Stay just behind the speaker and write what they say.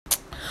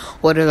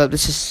What up?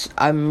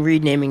 I'm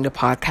renaming the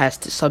podcast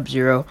to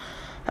Sub-Zero.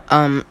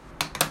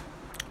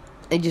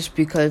 Just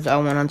because I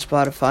went on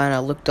Spotify and I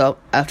looked up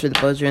after the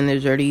buzzer, and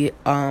there's already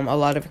a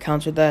lot of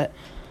accounts with that.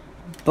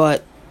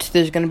 But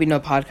there's gonna be no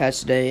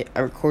podcast today. I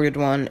recorded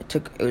one.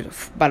 It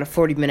was about a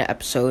 40-minute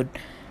episode,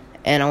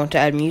 and I went to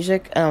add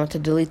music and I went to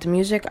delete the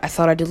music. I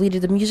thought I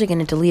deleted the music and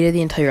it deleted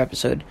the entire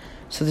episode.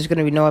 So there's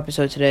gonna be no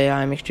episode today.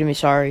 I'm extremely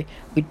sorry.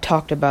 We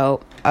talked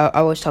about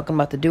I was talking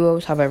about the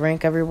duos, how I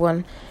rank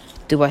everyone.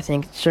 Do I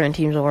think certain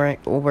teams will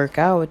work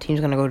out? What team's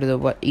going to go to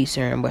the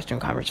Eastern and Western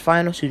Conference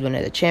Finals? Who's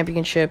winning the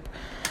championship?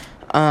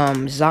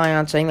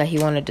 Zion saying that he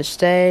wanted to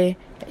stay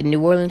in New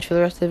Orleans for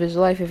the rest of his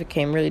life if it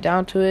came really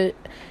down to it.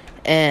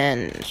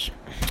 And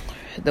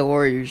the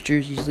Warriors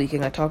jerseys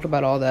leaking. I talked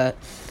about all that.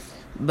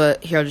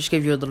 But here, I'll just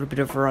give you a little bit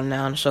of a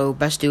rundown. So,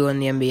 best duo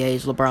in the NBA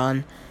is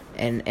LeBron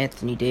and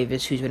Anthony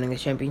Davis, who's winning the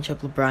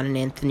championship. LeBron and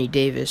Anthony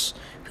Davis,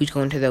 who's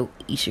going to the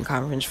Eastern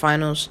Conference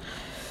Finals.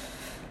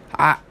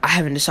 I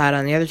haven't decided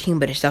on the other team,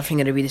 but it's definitely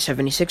going to be the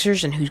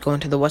 76ers, and who's going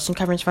to the Western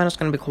Conference Finals is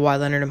going to be Kawhi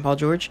Leonard and Paul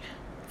George,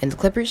 and the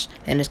Clippers,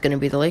 and it's going to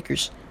be the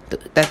Lakers.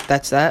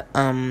 That's that.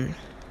 I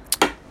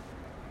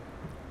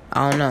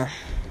don't know.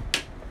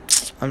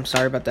 I'm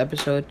sorry about the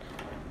episode.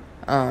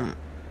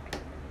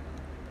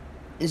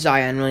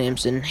 Zion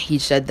Williamson, he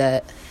said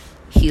that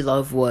he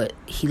loved what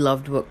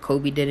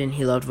Kobe did and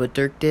he loved what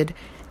Dirk did,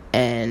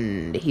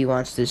 and he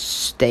wants to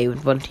stay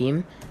with one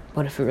team.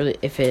 But if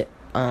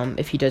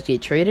he does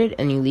get traded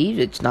and he leaves,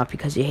 it's not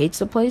because he hates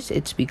the place.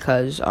 It's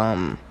because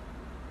of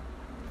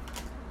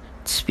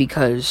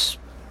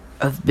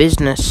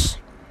business.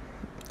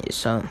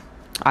 So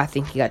I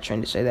think he got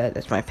trained to say that.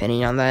 That's my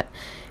opinion on that.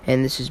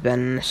 And this has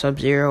been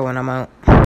Sub-Zero, and I'm out.